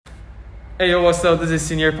Hey, yo, what's up? This is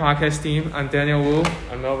Senior Podcast Team. I'm Daniel Wu.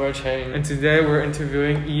 I'm Melvin Chang. And today we're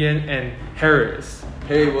interviewing Eann and Harris.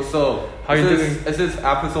 Hey, what's up? How you doing? Is this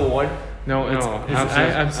episode 1? No, it's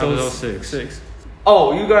episode 6.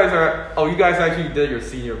 Oh, you guys actually did your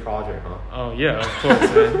senior project, huh? Oh, yeah, of course,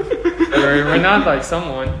 man. we're not like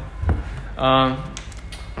someone.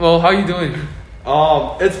 Well, how you doing?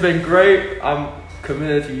 It's been great. I'm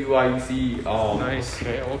committed to UIUC. Nice.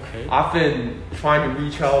 Okay. I've been trying to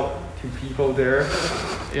reach out to people there.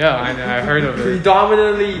 Yeah, I heard of it.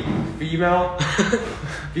 Predominantly female,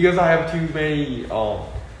 because I have too many. I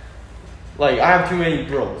have too many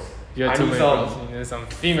bros. You have too many girls. You need some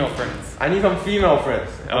female friends. I need some female friends.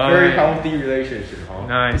 A very healthy relationship. Huh?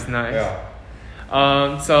 Nice.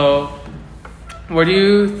 Yeah. So, what do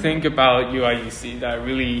you think about UIUC that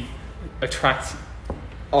really attracts you?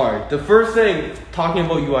 Alright, the first thing, talking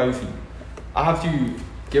about UIUC, I have to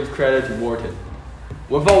give credit to Wharton.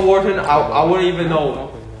 Without Wharton, I wouldn't even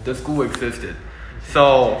know the school existed.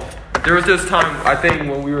 So, there was this time, I think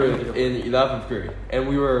when we were in 11th grade, and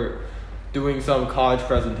we were doing some college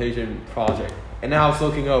presentation project. And then I was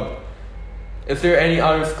looking up, is there any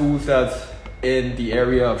other schools that's in the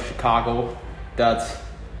area of Chicago that's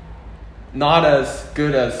not as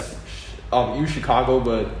good as U Chicago,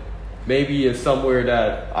 but maybe it's somewhere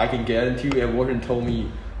that I can get into? And Wharton told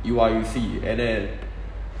me UIUC. And then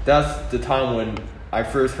that's the time when I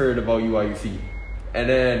first heard about UIUC. And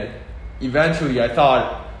then eventually I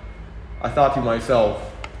thought to myself,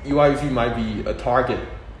 UIUC might be a target.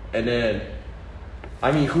 And then,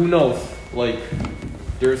 I mean, who knows? Like,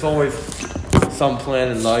 there's always some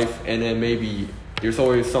plan in life, and then maybe there's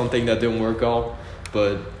always something that didn't work out.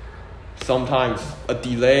 But sometimes a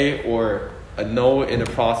delay or a no in the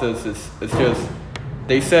process it's just,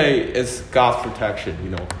 they say it's God's protection,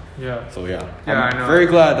 you know. Yeah. So yeah. Yeah, I'm I know. very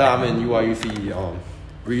glad that I'm in UIUC.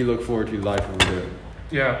 Really look forward to life over there.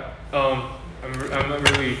 Yeah. I'm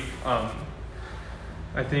really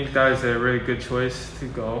I think that is a really good choice to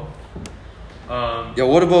go. Yeah,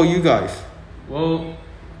 what about you guys? Well,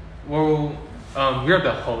 you're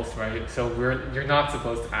the host, right? So you're not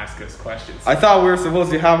supposed to ask us questions. I thought we were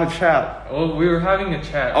supposed to have a chat. Well, we were having a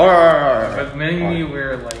chat. All right. But mainly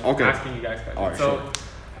we're asking you guys questions. All right, so, sure.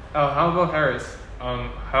 How about Harris?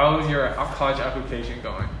 How's your college application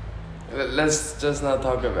going? Let's just not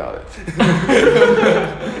talk about it.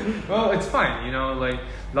 Well, it's fine. You know, like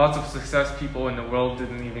lots of success people in the world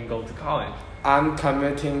didn't even go to college. I'm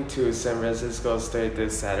committing to San Francisco State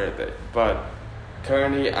this Saturday, but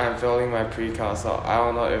currently I'm failing my pre-cal, so I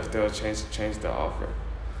don't know if they'll change the offer.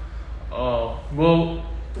 Oh, well,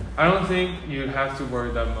 I don't think you have to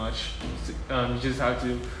worry that much. You just have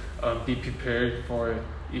to be prepared for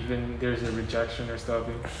even there's a rejection or stuff.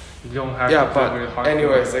 You don't have to but really hard.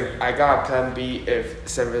 anyways, I got plan B if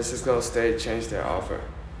San Francisco State changed their offer.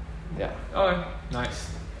 Yeah. Oh, nice.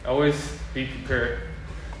 Always be prepared.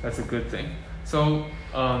 That's a good thing. So,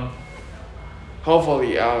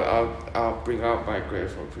 Hopefully I'll bring up my grade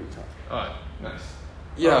for pre-cal. Nice.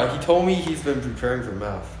 Yeah, he told me he's been preparing for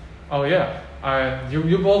math. Oh yeah.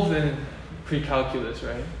 You're both in pre-calculus,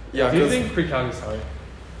 right? Yeah. Do you think pre-calculus is hard?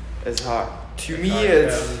 It's hard. To me,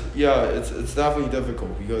 it's definitely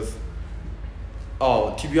difficult because,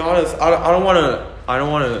 to be honest, I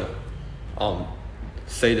don't wanna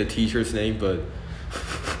say the teacher's name, but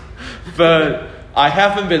I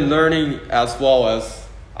haven't been learning as well as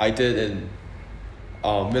I did in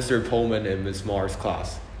Mr. Pullman and Ms. Mars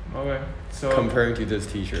class. Okay. So comparing to this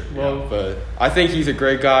teacher. Well, yeah, but I think he's a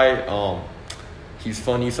great guy. He's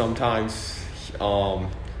funny sometimes.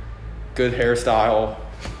 Good hairstyle.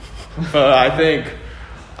 But I think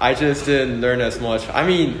I just didn't learn as much. I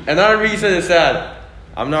mean, another reason is that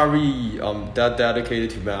I'm not really that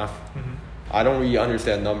dedicated to math. Mm-hmm. I don't really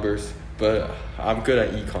understand numbers, but I'm good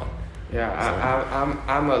at econ. Yeah,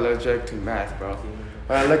 I'm allergic to math, bro.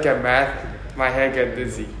 When I look at math, my head gets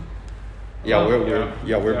dizzy. Yeah,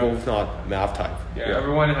 we're both not math type. Yeah,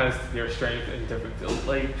 everyone has their strength in different fields.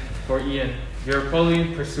 Like for Eann, you're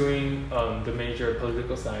probably pursuing the major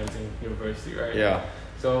political science in university, right? Yeah.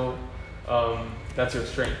 So that's your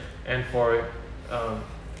strength. And for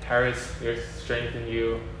Harris, there's strength in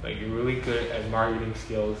you. Like you're really good at marketing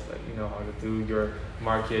skills. Like you know how to do your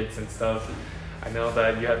markets and stuff. I know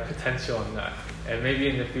that you have potential in that. And maybe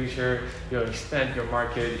in the future, you'll expand your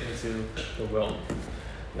market into the world.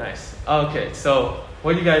 Nice. Okay, so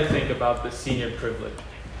what do you guys think about the senior privilege?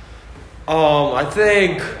 I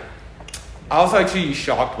think I was actually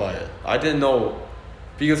shocked by it. I didn't know,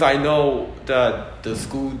 because I know that the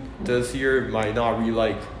school this year might not be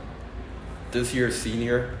like this year's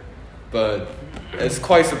senior, but it's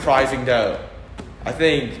quite surprising that I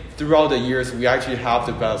think throughout the years we actually have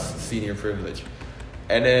the best senior privilege,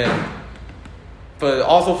 and then, but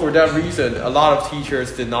also for that reason, a lot of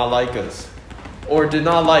teachers did not like us, or did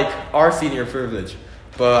not like our senior privilege.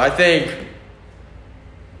 But I think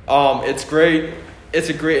it's great. It's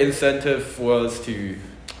a great incentive for us to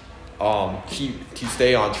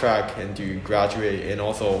stay on track and to graduate. And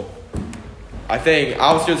also, I think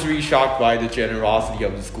I was just really shocked by the generosity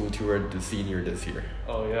of the school toward the senior this year.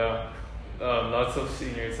 Oh yeah, lots of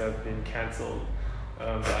seniors have been cancelled,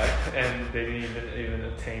 and they didn't even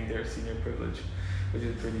attain their senior privilege, which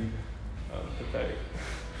is pretty pathetic.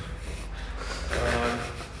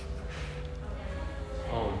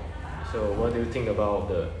 So what do you think about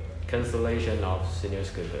the cancellation of senior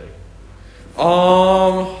school day?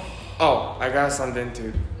 Oh, I got something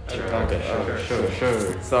to talk about.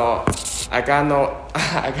 Sure. So I got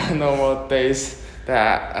no more days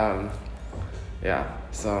that yeah.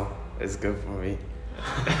 So it's good for me.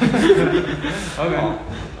 Okay.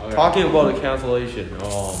 Talking about the cancellation,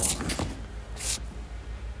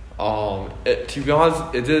 to be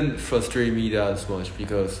honest, it didn't frustrate me that as much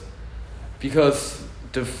because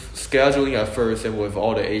the scheduling at first and with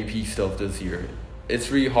all the AP stuff this year,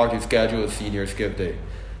 it's really hard to schedule a senior skip day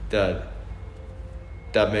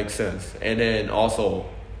that makes sense. And then also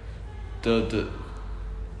the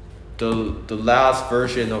last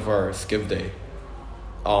version of our skip day,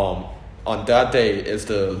 on that day is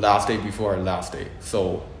the last day before our last day.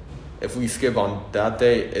 So if we skip on that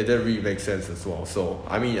day, it didn't really make sense as well. So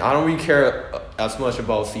I mean, I don't really care as much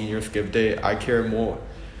about senior skip day. I care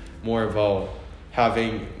more about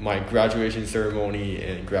having my graduation ceremony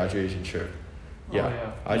and graduation trip.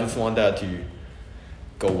 Yeah. I just want that to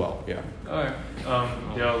go well. Yeah. Alright.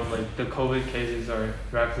 Like the COVID cases are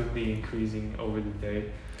rapidly increasing over the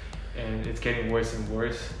day, and it's getting worse and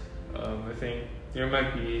worse. I think there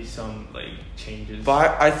might be some like changes.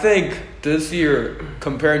 But I think this year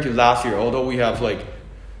compared to last year, although we have like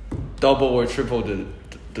double or triple the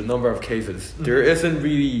number of cases, there isn't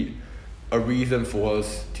really a reason for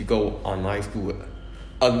us to go online school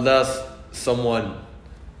unless someone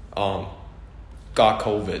got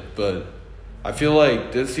COVID. But I feel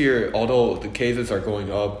like this year, although the cases are going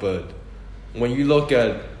up, but when you look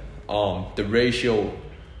at the ratio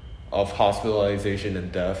of hospitalization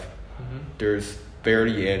and death, there's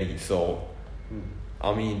barely any. So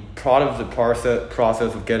I mean, part of the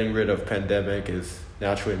process of getting rid of pandemic is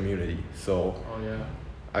natural immunity. So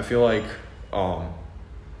I feel like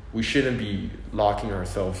we shouldn't be locking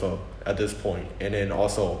ourselves up at this point. And then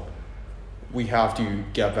also, we have to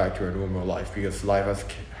get back to our normal life because life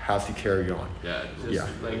has to carry on.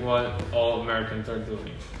 Like what all Americans are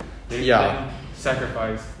doing. They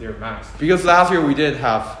sacrifice their masks. Because last year we didn't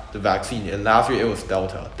have the vaccine, and last year it was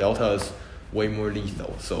Delta. Delta is way more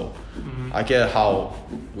lethal. So I get how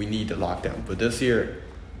we need the lockdown. But this year,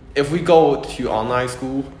 if we go to online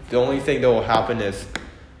school, the only thing that will happen is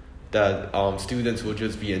that students will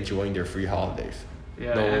just be enjoying their free holidays.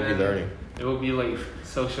 Yeah, no one will be learning. It will be like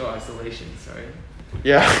social isolation, sorry.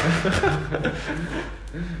 Yeah.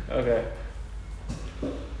 Okay.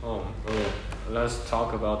 Let's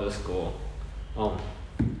talk about the school.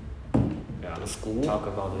 The school? Talk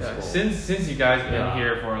about the school. Since you guys been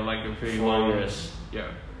here for like a pretty 4 long years. Yeah.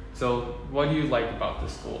 So what do you like about the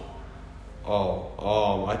school?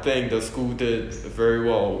 I think the school did very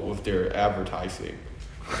well with their advertising.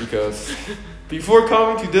 Because before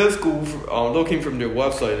coming to this school, looking from their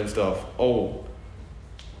website and stuff,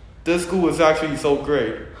 this school is actually so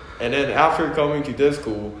great. And then after coming to this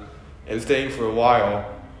school and staying for a while,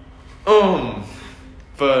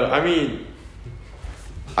 but I mean,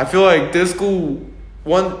 I feel like this school,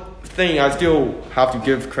 one thing I still have to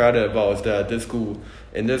give credit about is that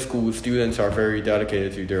in this school, students are very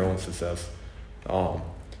dedicated to their own success.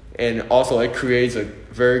 And also it creates a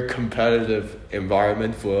very competitive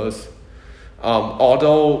environment for us.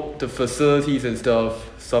 Although the facilities and stuff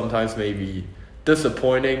sometimes may be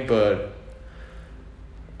disappointing, but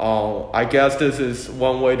I guess this is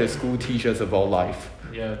one way the school teaches about life.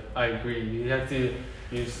 Yeah, I agree. You have to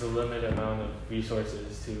use the limited amount of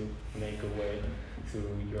resources to make a way to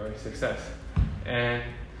your success. And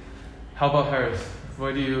how about Harris?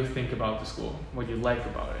 What do you think about the school? What do you like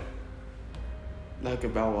about it? Like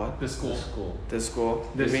about what? The school. The school?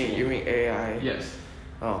 This school. You mean AI? Yes.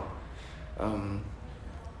 Oh. I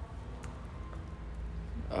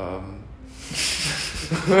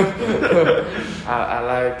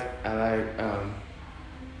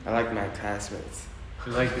like my classmates.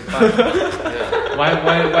 You like the classmates? Yeah. Why?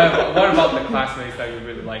 What about the classmates that you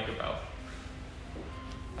really like about?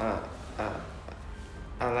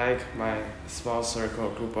 I like my small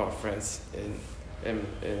circle group of friends in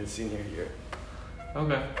in senior year.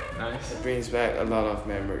 Okay, nice. It brings back a lot of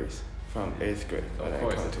memories from 8th grade when I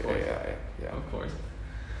come to Of course. AI. Yeah. Of course.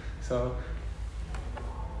 So,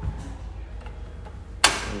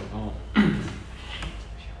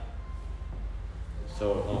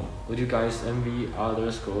 would you guys envy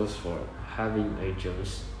other schools for having a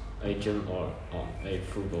gym or a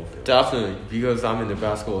football field? Definitely, because I'm in the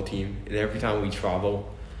basketball team, and every time we travel,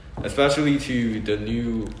 especially to the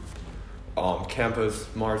new campus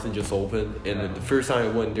Marston just opened, and then the first time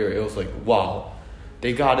I went there, it was like, wow,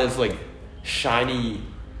 they got this like shiny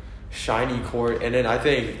court, and then I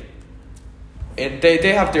think, and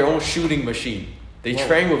they have their own shooting machine. They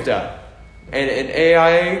train with that, and in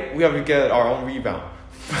AIA we have to get our own rebound.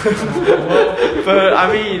 But I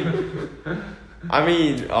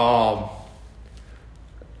mean,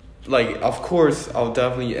 like, of course, I'll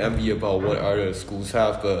definitely envy about what other schools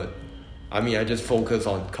have, but I mean, I just focus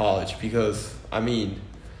on college because, I mean,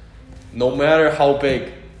 no matter how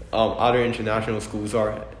big other international schools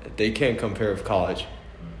are, they can't compare with college.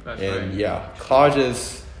 that's And right. yeah, college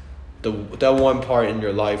is that one part in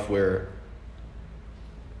your life where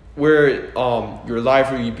your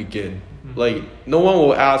life really begin. Mhm. Like, no one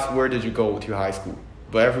will ask where did you go to high school,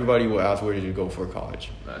 but everybody will ask where did you go for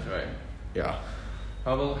college. That's right. Yeah.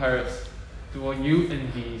 How about Harris? Will you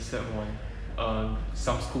envy someone,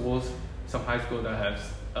 some schools, some high school that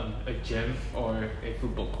has a gym or a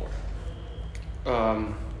football court?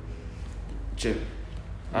 Gym.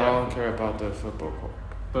 I Yeah. don't care about the football court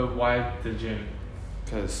But why the gym?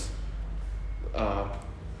 because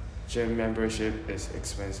gym membership is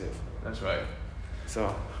expensive. That's right.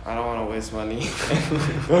 So I don't want to waste money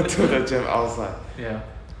and go to the gym outside. Yeah.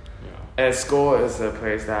 And school is a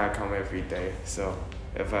place that I come every day. So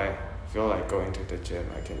if I feel like going to the gym,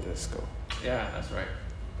 I can just go. Yeah, that's right.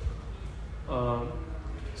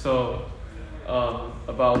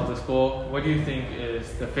 About the school, what do you think is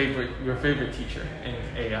your favorite teacher in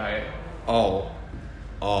AI?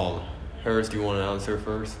 Harris, do you want to answer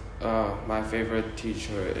first? My favorite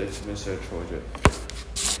teacher is Mr. Trojan.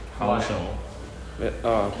 How Why? so?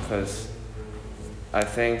 Because I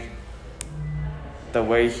think the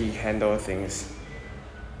way he handles things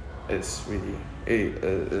is really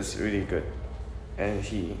good, and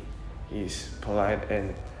he's polite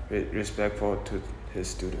and respectful to his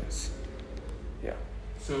students. Yeah.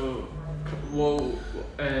 So,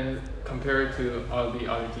 and compared to the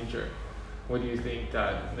other teacher, what do you think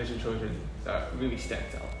that Mr. Trojan that really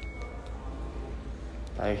stands out?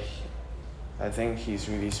 Like, I think he's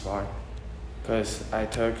really smart, because I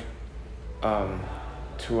took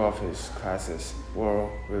 2 of his classes,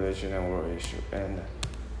 World Religion and World Issue, and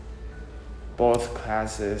both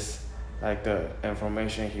classes, like the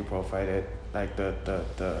information he provided, like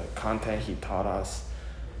the content he taught us,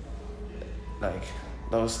 like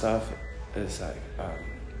those stuff is like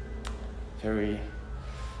very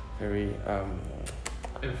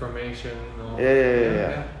Information.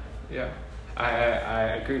 Yeah. I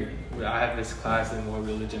agree. I have this class in World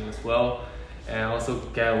Religion as well, and I also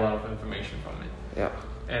get a lot of information from it. Yeah.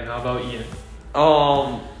 And how about Eann?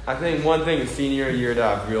 I think one thing in senior year that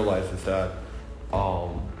I've realized is that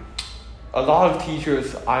a lot of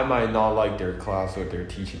teachers, I might not like their class or their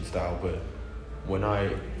teaching style, but when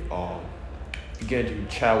I began to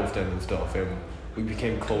chat with them and stuff, and we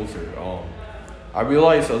became closer, I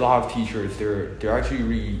realized a lot of teachers, they're actually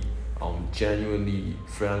really genuinely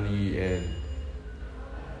friendly, and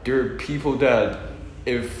they're people that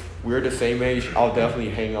if we're the same age, I'll definitely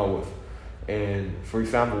hang out with. And for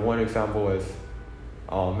example, one example is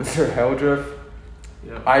Mr. Heldriff.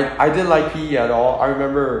 Yeah. I didn't like PE at all. I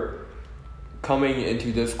remember coming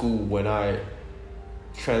into this school when I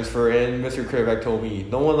transferred in, Mr. Krivak told me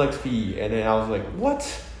no one likes PE, and then I was like, what?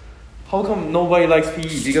 How come nobody likes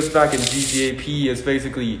PE? Because back in GCA, PE is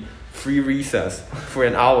basically free recess for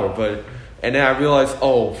an hour, and then I realized,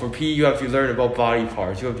 for PE you have to learn about body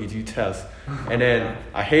parts, you have to do tests, and then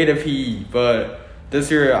I hated PE, but this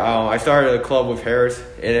year I started a club with Harris,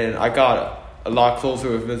 and then I got a lot closer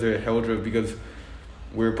with Mr. Heldriff because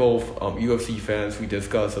we're both UFC fans. We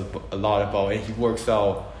discuss a lot about it, and he works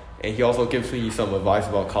out, and he also gives me some advice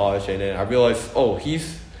about college, and then I realized,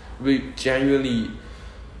 he's really genuinely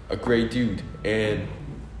a great dude. And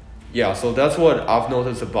yeah, so that's what I've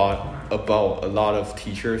noticed about a lot of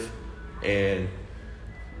teachers. And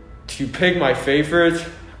to pick my favorites,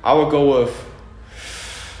 I would go with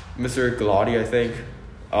Mr. Galati, I think.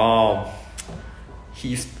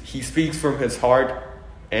 He speaks from his heart,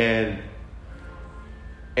 and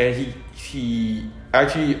he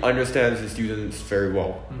actually understands his students very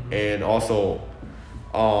well. Mm-hmm. And also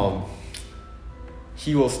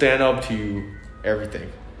he will stand up to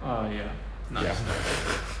everything. Yeah. Nice.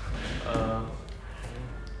 Yeah.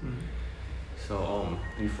 So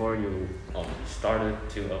before you started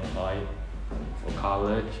to apply for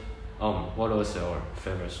college, what was your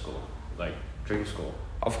favorite school, like dream school?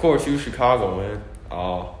 Of course, U Chicago, man.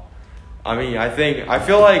 I mean, I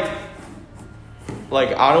feel like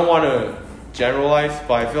I don't want to generalize,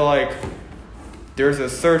 but I feel like there's a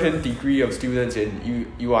certain degree of students in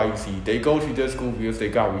UIUC. They go to this school because they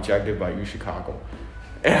got rejected by U Chicago,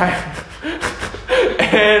 and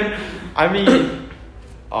I mean,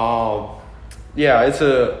 yeah, it's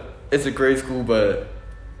a great school, but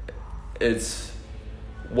it's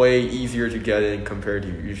way easier to get in compared to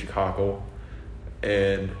U Chicago,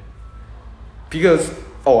 and because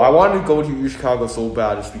I wanted to go to U Chicago so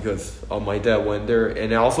bad is because my dad went there,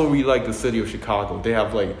 and I also really like the city of Chicago. They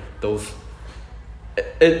have like those.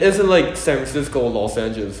 It isn't like San Francisco, Los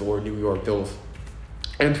Angeles, or New York. Those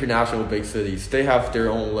international big cities. They have their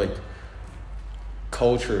own like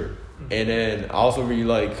culture, and then I also really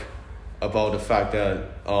like about the fact that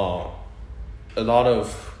a lot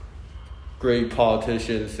of great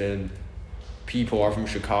politicians and people are from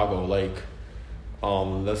Chicago. Like,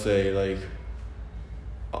 let's say like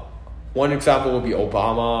one example would be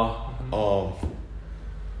Obama,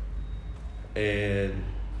 and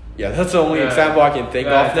yeah, that's the only example I can think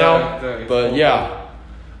of now. But yeah.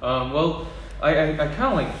 Well, I kind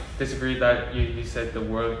of like disagree that you said the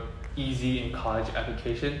word easy in college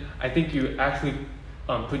application. I think you actually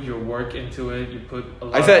put your work into it. You put a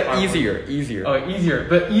lot. I said easier. Oh, easier,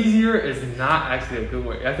 but easier is not actually a good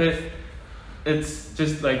word. I think it's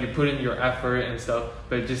just like you put in your effort and stuff,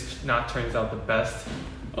 but it just not turns out the best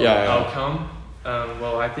outcome.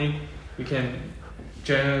 Well, I think you can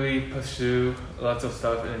generally pursue lots of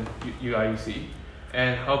stuff in UIUC.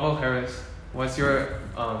 And how about Harris? What's your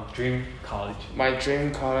dream college? My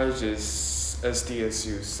dream college is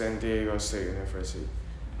SDSU, San Diego State University.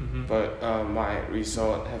 Mm-hmm. But my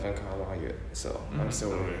result haven't come out yet, so I'm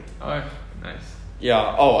still waiting. Alright, nice.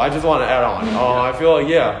 Yeah. Oh, I just want to add on. I feel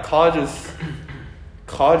like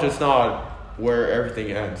college is not where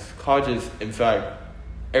everything ends. College is, in fact,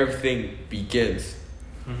 everything begins.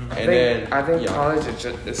 Mm-hmm. I think college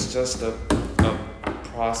is just a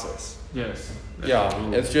process. Yes.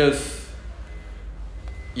 It's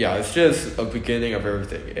just a beginning of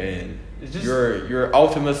everything, and your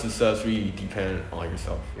ultimate success really depends on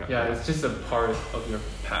yourself. Yeah, it's just a part of your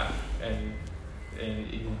path, and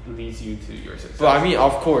it leads you to your success. But I mean,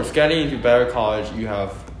 of course, getting into better college, you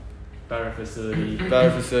have better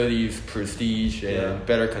facilities, prestige, and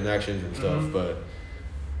better connections and stuff. Mm-hmm.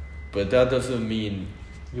 But that doesn't mean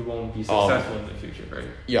you won't be successful in the future, right?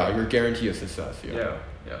 Yeah, you're guaranteed a success. Yeah.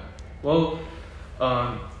 Well,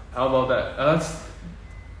 how about that?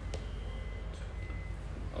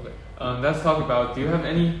 Let's talk about. Do you have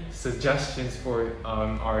any suggestions for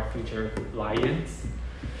our future lions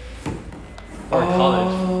or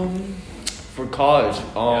college? For college,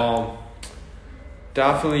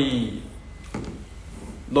 definitely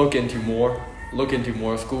look into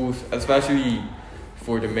more schools, especially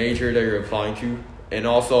for the major that you're applying to, and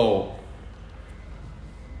also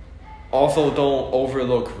don't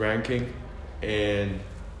overlook ranking, and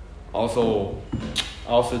also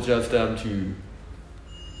I'll suggest them to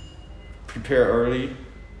prepare early,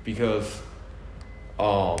 because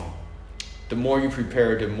the more you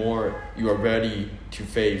prepare, the more you are ready to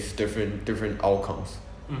face different outcomes.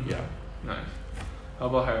 Mm-hmm. Yeah. Nice. How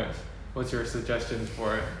about Harris? What's your suggestions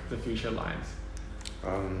for the future lions?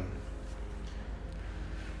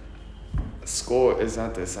 School is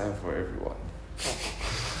not designed for everyone.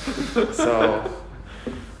 So,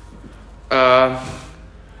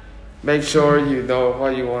 make sure you know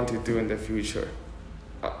what you want to do in the future,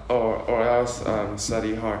 or else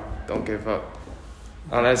study hard. Don't give up,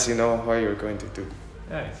 unless you know what you're going to do.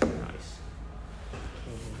 Nice.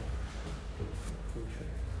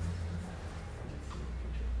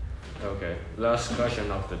 Okay, last question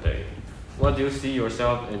of the day. What do you see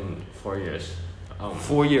yourself in 4 years?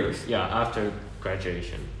 4 years. Yeah, after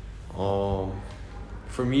graduation.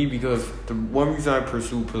 For me, because the one reason I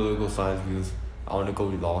pursue political science because I want to go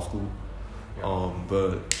to law school. Yeah.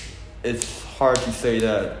 But it's hard to say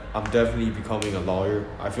that I'm definitely becoming a lawyer.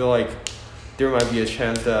 I feel like there might be a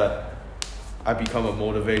chance that I become a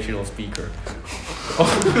motivational speaker. Or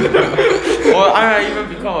I might even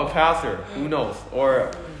become a pastor. Who knows?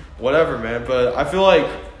 Or whatever, man. But I feel like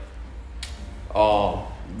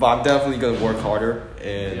but I'm definitely going to work harder.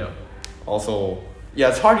 And also,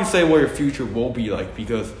 it's hard to say what your future will be like,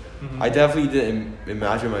 because I definitely didn't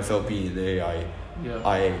imagine myself being an AI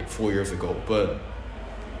 4 years ago. But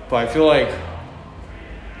I feel like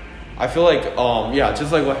I feel like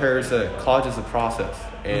just like what Harry said, college is a process,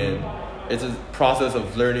 and it's a process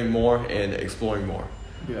of learning more and exploring more.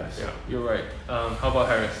 Yes, you're right. How about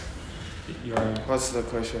Harris? What's the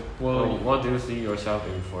question? Well, what do you see yourself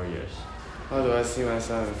in 4 years? How do I see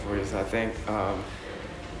myself in 4 years? I think,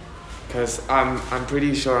 because I'm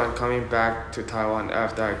pretty sure I'm coming back to Taiwan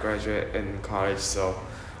after I graduate in college. So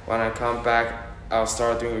when I come back, I'll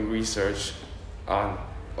start doing research on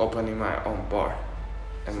opening my own bar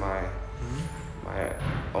and my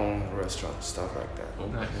own restaurant, stuff like that.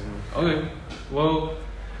 Nice. Okay. Well,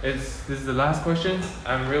 this is the last question.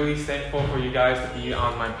 I'm really thankful for you guys to be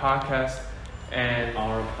on my podcast and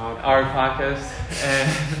our podcast,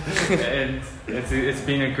 and it's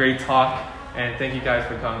been a great talk. And thank you guys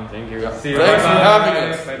for coming. Thank you. See you. Thanks for having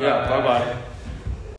us. Bye-bye. Yeah. Bye bye.